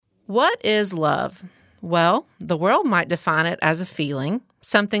What is love? Well, the world might define it as a feeling,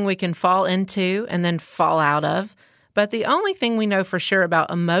 something we can fall into and then fall out of. But the only thing we know for sure about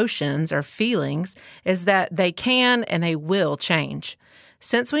emotions or feelings is that they can and they will change.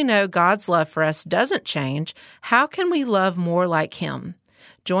 Since we know God's love for us doesn't change, how can we love more like Him?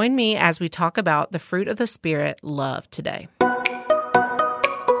 Join me as we talk about the fruit of the Spirit, love, today.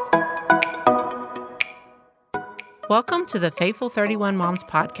 Welcome to the Faithful 31 Moms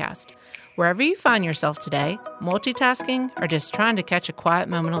podcast. Wherever you find yourself today, multitasking or just trying to catch a quiet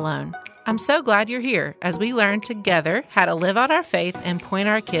moment alone, I'm so glad you're here as we learn together how to live out our faith and point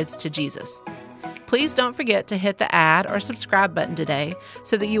our kids to Jesus. Please don't forget to hit the add or subscribe button today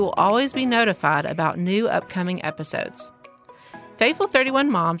so that you will always be notified about new upcoming episodes. Faithful 31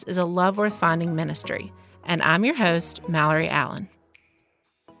 Moms is a love worth finding ministry, and I'm your host, Mallory Allen.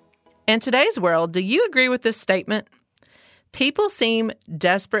 In today's world, do you agree with this statement? People seem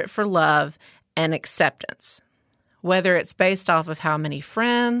desperate for love and acceptance. Whether it's based off of how many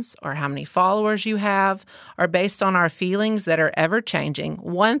friends or how many followers you have, or based on our feelings that are ever-changing,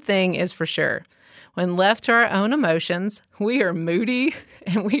 one thing is for sure. When left to our own emotions, we are moody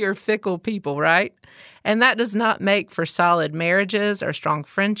and we are fickle people, right? And that does not make for solid marriages or strong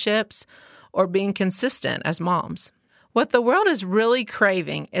friendships or being consistent as moms. What the world is really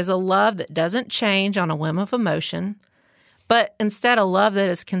craving is a love that doesn't change on a whim of emotion, but instead a love that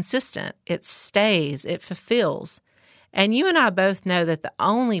is consistent. It stays, it fulfills. And you and I both know that the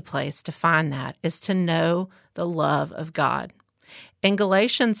only place to find that is to know the love of God. In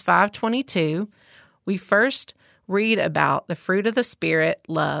Galatians 5:22, we first read about the fruit of the Spirit,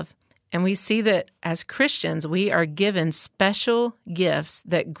 love, and we see that as Christians, we are given special gifts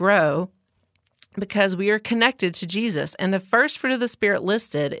that grow because we are connected to Jesus. And the first fruit of the Spirit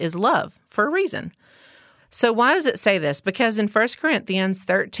listed is love for a reason. So why does it say this? Because in 1 Corinthians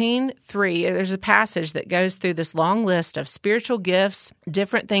 13:3, there's a passage that goes through this long list of spiritual gifts,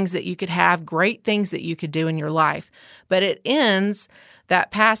 different things that you could have, great things that you could do in your life. But it ends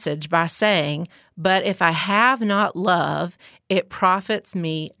that passage by saying, "But if I have not love, it profits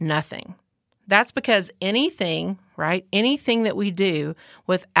me nothing." That's because anything, right, anything that we do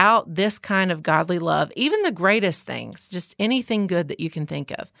without this kind of godly love, even the greatest things, just anything good that you can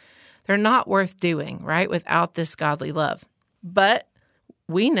think of, they're not worth doing, right, without this godly love. But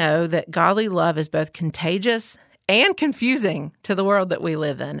we know that godly love is both contagious and confusing to the world that we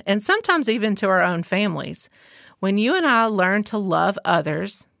live in, and sometimes even to our own families. When you and I learn to love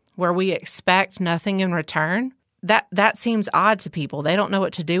others where we expect nothing in return, that seems odd to people. They don't know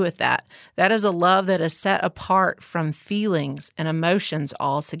what to do with that. That is a love that is set apart from feelings and emotions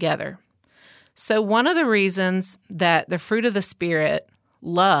altogether. So one of the reasons that the fruit of the Spirit,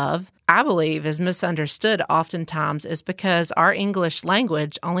 love, I believe, is misunderstood oftentimes is because our English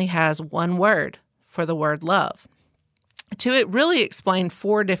language only has one word for the word love. To it really explain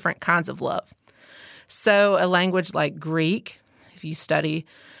 4 different kinds of love. So a language like Greek, if you study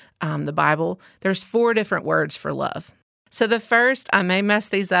the Bible, there's 4 different words for love. So the first, I may mess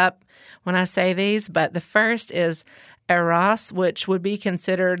these up when I say these, but the first is eros, which would be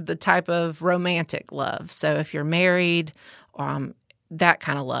considered the type of romantic love. So if you're married, that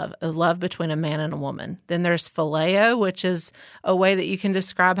kind of love, a love between a man and a woman. Then there's phileo, which is a way that you can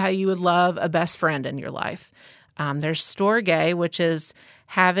describe how you would love a best friend in your life. There's storge, which is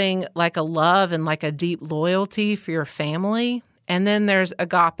having like a love and like a deep loyalty for your family. And then there's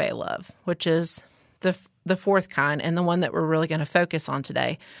agape love, which is the 4th kind and the one that we're really going to focus on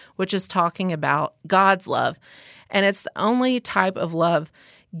today, which is talking about God's love. And it's the only type of love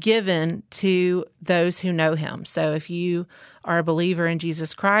given to those who know Him. So if you are a believer in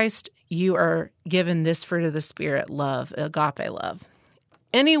Jesus Christ, you are given this fruit of the Spirit, love, agape love.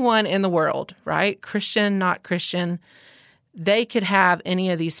 Anyone in the world, right, Christian, not Christian, they could have any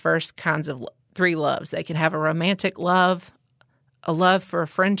of these first kinds of 3 loves. They could have a romantic love, a love for a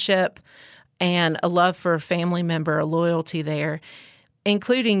friendship, and a love for a family member, a loyalty there,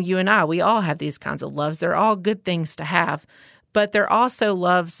 including you and I. We all have these kinds of loves. They're all good things to have, but they're also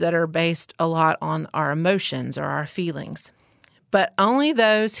loves that are based a lot on our emotions or our feelings. But only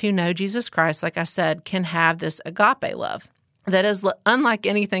those who know Jesus Christ, like I said, can have this agape love that is unlike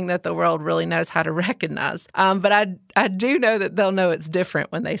anything that the world really knows how to recognize. But I do know that they'll know it's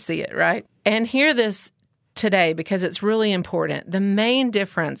different when they see it, right? And hear this today because it's really important. The main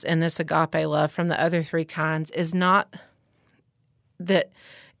difference in this agape love from the other 3 kinds is not that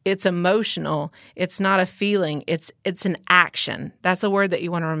it's emotional, it's not a feeling, it's an action. That's a word that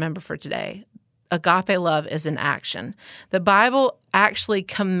you want to remember for today. Agape love is an action. The Bible actually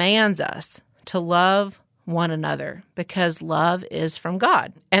commands us to love one another because love is from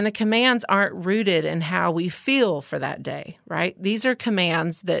God. And the commands aren't rooted in how we feel for that day, right? These are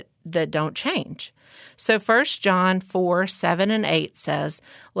commands that don't change. So 1 John 4:7-8 says,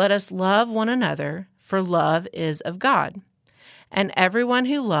 "Let us love one another, for love is of God. And everyone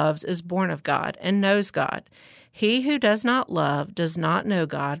who loves is born of God and knows God. He who does not love does not know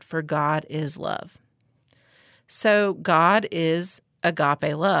God, for God is love." So God is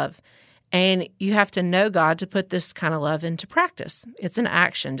agape love. And you have to know God to put this kind of love into practice. It's an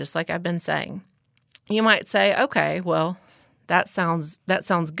action, just like I've been saying. You might say, okay, well, that sounds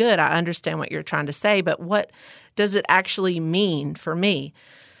good. I understand what you're trying to say, but what does it actually mean for me?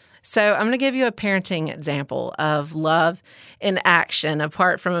 So I'm going to give you a parenting example of love in action,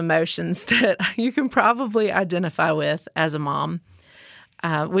 apart from emotions, that you can probably identify with as a mom.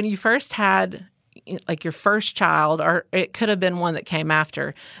 When you first had like your first child, or it could have been one that came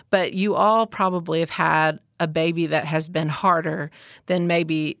after, but you all probably have had a baby that has been harder than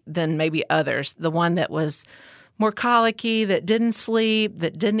maybe others. The one that was more colicky, that didn't sleep,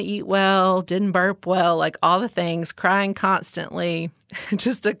 that didn't eat well, didn't burp well, like all the things, crying constantly,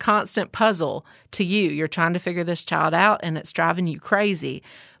 just a constant puzzle to you. You're trying to figure this child out, and it's driving you crazy.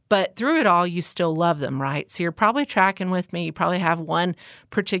 But through it all, you still love them, right? So you're probably tracking with me. You probably have one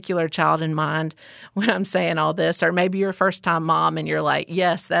particular child in mind when I'm saying all this, or maybe you're a first-time mom and you're like,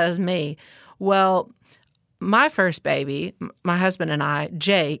 yes, that is me. Well, my first baby, my husband and I,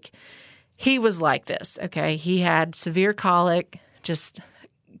 Jake, he was like this, okay? He had severe colic, just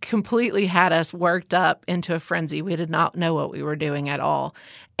completely had us worked up into a frenzy. We did not know what we were doing at all.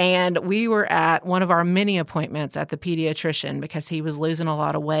 And we were at one of our many appointments at the pediatrician because he was losing a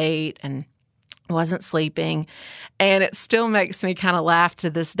lot of weight and wasn't sleeping. And it still makes me kind of laugh to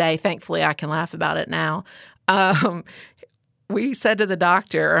this day. Thankfully, I can laugh about it now. We said to the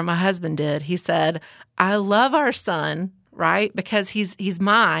doctor, or my husband did, he said, "I love our son, right? Because he's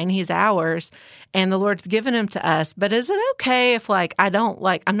mine, he's ours, and the Lord's given him to us. But is it okay if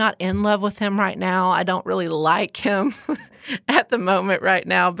I'm not in love with him right now? I don't really like him at the moment right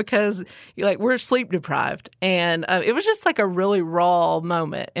now because we're sleep deprived." And it was just like a really raw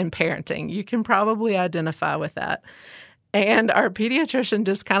moment in parenting. You can probably identify with that. And our pediatrician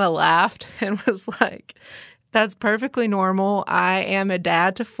just kind of laughed and was like, "That's perfectly normal. I am a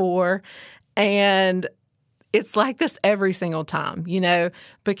dad to 4, and it's like this every single time,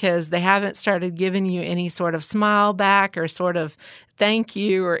 because they haven't started giving you any sort of smile back or sort of thank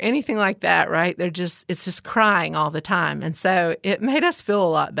you or anything like that, right? It's just crying all the time." And so it made us feel a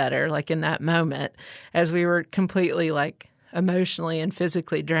lot better, like in that moment, as we were completely emotionally and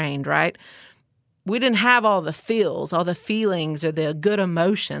physically drained, right? We didn't have all the feels, all the feelings or the good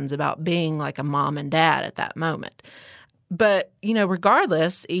emotions about being like a mom and dad at that moment. But,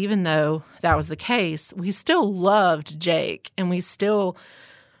 regardless, even though that was the case, we still loved Jake, and we still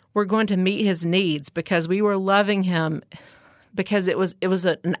were going to meet his needs because we were loving him because it was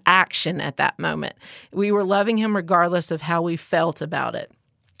an action at that moment. We were loving him regardless of how we felt about it.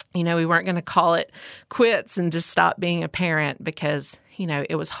 We weren't going to call it quits and just stop being a parent because,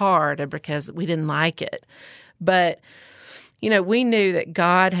 it was hard or because we didn't like it. But we knew that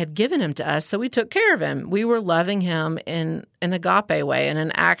God had given him to us, so we took care of him. We were loving him in an agape way, in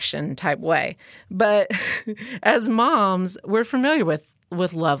an action type way. But as moms, we're familiar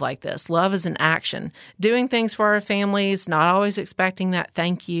with love like this. Love is an action. Doing things for our families, not always expecting that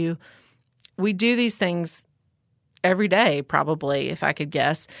thank you. We do these things every day, probably, if I could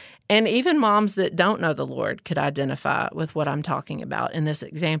guess. And even moms that don't know the Lord could identify with what I'm talking about in this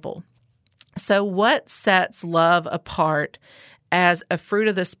example. So what sets love apart as a fruit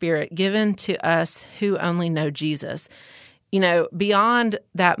of the Spirit given to us who only know Jesus? Beyond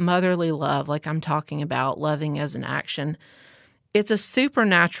that motherly love, like I'm talking about, loving as an action, it's a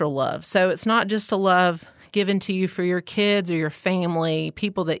supernatural love. So it's not just a love given to you for your kids or your family,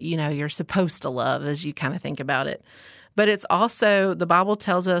 people that, you're supposed to love as you kind of think about it. But it's also, the Bible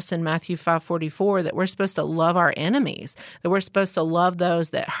tells us in Matthew 5:44 that we're supposed to love our enemies, that we're supposed to love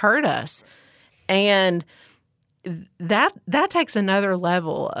those that hurt us. And that takes another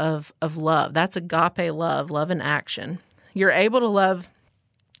level of love. That's agape love in action. You're able to love,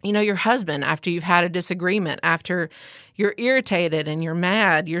 your husband after you've had a disagreement, after you're irritated and you're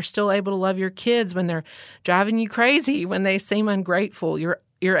mad. You're still able to love your kids when they're driving you crazy, when they seem ungrateful.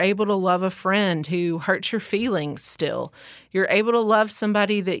 You're able to love a friend who hurts your feelings still. You're able to love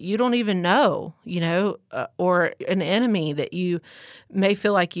somebody that you don't even know, or an enemy that you may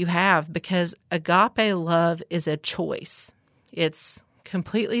feel like you have, because agape love is a choice. It's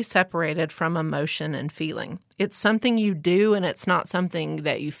completely separated from emotion and feeling. It's something you do, and it's not something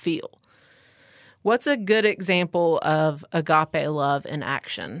that you feel. What's a good example of agape love in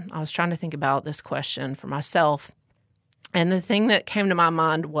action? I was trying to think about this question for myself, and the thing that came to my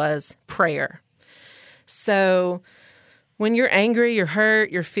mind was prayer. So when you're angry, you're hurt,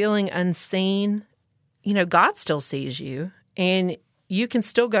 you're feeling unseen, God still sees you, and you can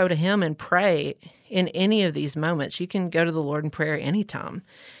still go to Him and pray in any of these moments. You can go to the Lord in prayer anytime,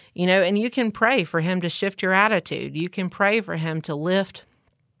 and you can pray for Him to shift your attitude. You can pray for Him to lift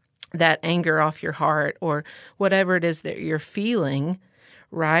that anger off your heart or whatever it is that you're feeling,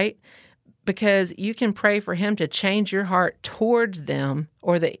 right? Because you can pray for Him to change your heart towards them,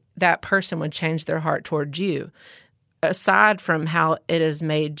 or that person would change their heart towards you. Aside from how it has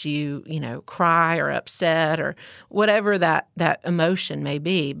made you, cry or upset or whatever that emotion may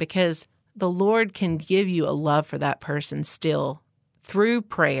be, because the Lord can give you a love for that person still. Through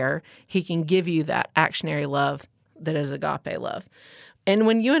prayer, He can give you that actionary love that is agape love. And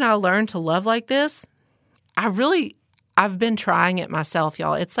when you and I learn to love like this, I've been trying it myself,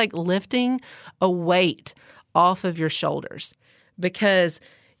 y'all. It's like lifting a weight off of your shoulders because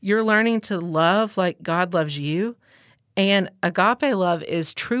you're learning to love like God loves you. And agape love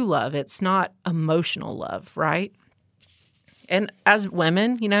is true love. It's not emotional love, right? And as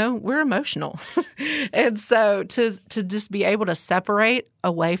women, we're emotional. And so to just be able to separate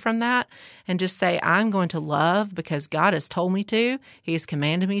away from that and just say, I'm going to love because God has told me to, He's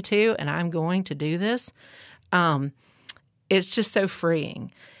commanded me to, and I'm going to do this, it's just so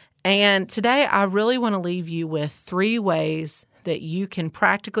freeing. And today I really want to leave you with 3 ways that you can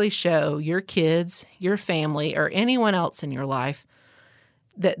practically show your kids, your family, or anyone else in your life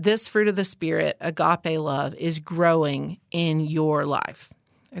that this fruit of the Spirit, agape love, is growing in your life,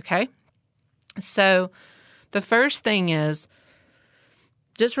 okay? So the first thing is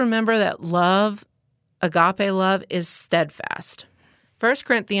just remember that love, agape love, is steadfast. 1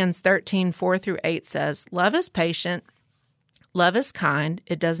 Corinthians 13, 4-8 says, "Love is patient, love is kind,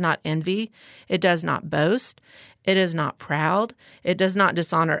 it does not envy, it does not boast, it is not proud, it does not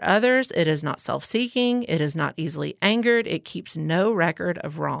dishonor others, it is not self-seeking, it is not easily angered, it keeps no record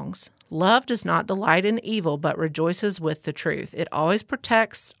of wrongs. Love does not delight in evil, but rejoices with the truth. It always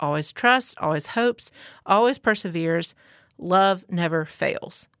protects, always trusts, always hopes, always perseveres. Love never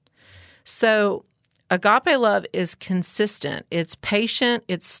fails." So agape love is consistent, it's patient,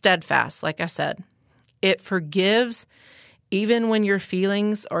 it's steadfast, like I said. It forgives even when your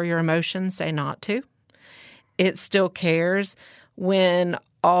feelings or your emotions say not to. It still cares when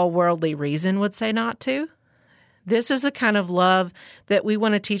all worldly reason would say not to. This is the kind of love that we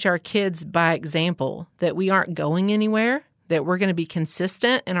want to teach our kids by example, that we aren't going anywhere, that we're going to be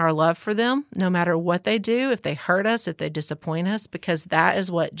consistent in our love for them, no matter what they do, if they hurt us, if they disappoint us, because that is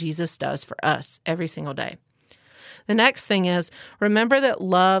what Jesus does for us every single day. The next thing is, remember that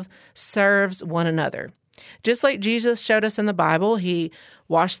love serves one another. Just like Jesus showed us in the Bible, He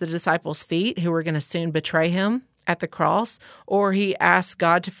washed the disciples' feet who were going to soon betray Him at the cross, or He asked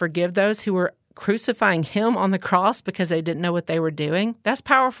God to forgive those who were crucifying Him on the cross because they didn't know what they were doing. That's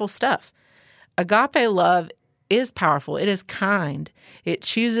powerful stuff. Agape love is powerful. It is kind. It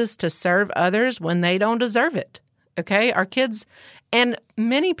chooses to serve others when they don't deserve it. Okay? Our kids and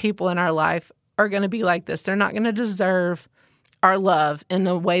many people in our life are going to be like this. They're not going to deserve our love in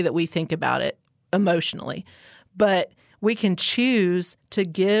the way that we think about it emotionally. But we can choose to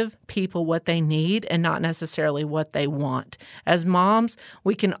give people what they need and not necessarily what they want. As moms,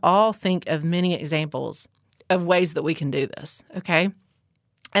 we can all think of many examples of ways that we can do this, okay?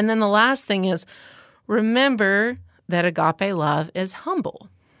 And then the last thing is, remember that agape love is humble.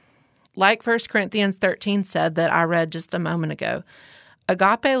 Like 1 Corinthians 13 said that I read just a moment ago,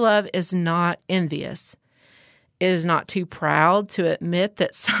 agape love is not envious. It is not too proud to admit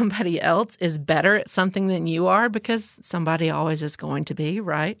that somebody else is better at something than you are, because somebody always is going to be,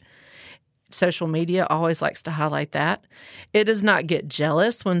 right? Social media always likes to highlight that. It does not get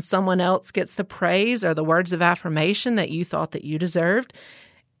jealous when someone else gets the praise or the words of affirmation that you thought that you deserved.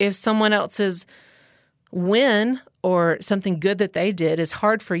 If someone else's win or something good that they did is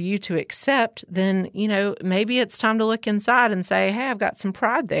hard for you to accept, then, maybe it's time to look inside and say, hey, I've got some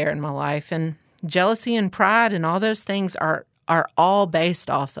pride there in my life. And jealousy and pride and all those things are all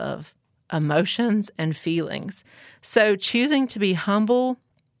based off of emotions and feelings. So choosing to be humble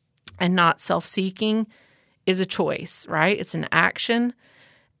and not self-seeking is a choice, right? It's an action,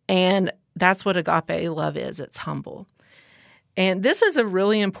 and that's what agape love is. It's humble. And this is a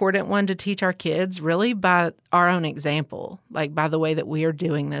really important one to teach our kids, really by our own example, like by the way that we are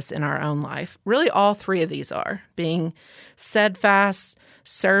doing this in our own life. Really, all 3 of these are being steadfast,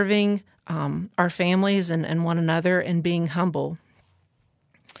 serving our families and one another, and being humble.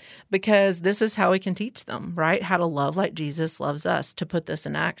 because this is how we can teach them, right? How to love like Jesus loves us, to put this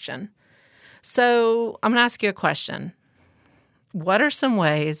in action. So I'm going to ask you a question. What are some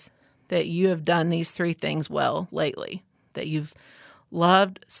ways that you have done these 3 things well lately? That you've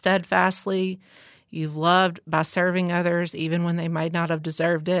loved steadfastly, you've loved by serving others even when they might not have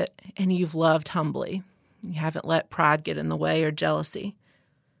deserved it, and you've loved humbly. You haven't let pride get in the way or jealousy.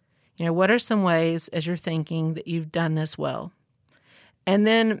 What are some ways, as you're thinking, that you've done this well? And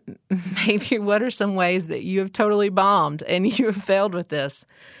then maybe what are some ways that you have totally bombed and you have failed with this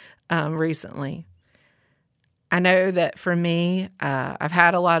recently? I know that for me, I've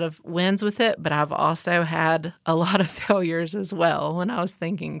had a lot of wins with it, but I've also had a lot of failures as well when I was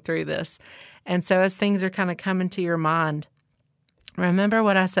thinking through this. And so as things are kind of coming to your mind, remember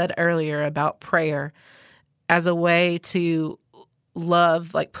what I said earlier about prayer as a way to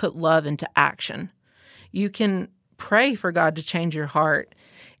love, like put love into action. You can pray for God to change your heart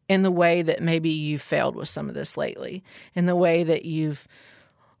in the way that maybe you failed with some of this lately, in the way that you've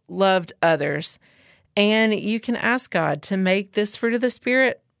loved others. And you can ask God to make this fruit of the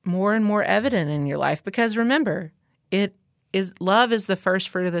Spirit more and more evident in your life. Because remember, love is the first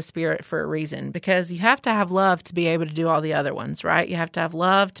fruit of the Spirit for a reason, because you have to have love to be able to do all the other ones, right? You have to have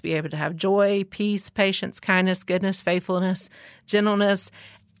love to be able to have joy, peace, patience, kindness, goodness, faithfulness, gentleness,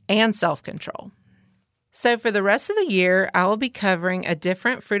 and self-control. So for the rest of the year, I will be covering a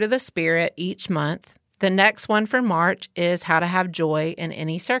different fruit of the Spirit each month. The next one for March is how to have joy in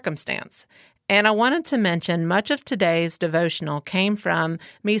any circumstance. And I wanted to mention much of today's devotional came from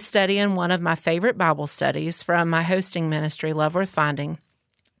me studying one of my favorite Bible studies from my hosting ministry, Love Worth Finding,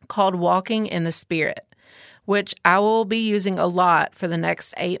 called Walking in the Spirit, which I will be using a lot for the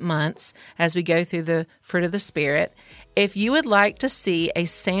next 8 months as we go through the fruit of the Spirit. If you would like to see a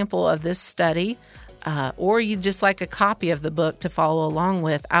sample of this study, or you'd just like a copy of the book to follow along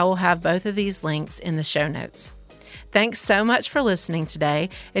with, I will have both of these links in the show notes. Thanks so much for listening today.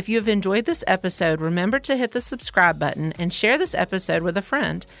 If you have enjoyed this episode, remember to hit the subscribe button and share this episode with a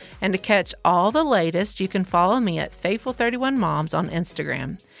friend. And to catch all the latest, you can follow me at Faithful31Moms on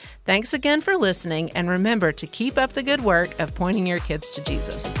Instagram. Thanks again for listening, and remember to keep up the good work of pointing your kids to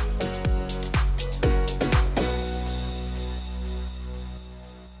Jesus.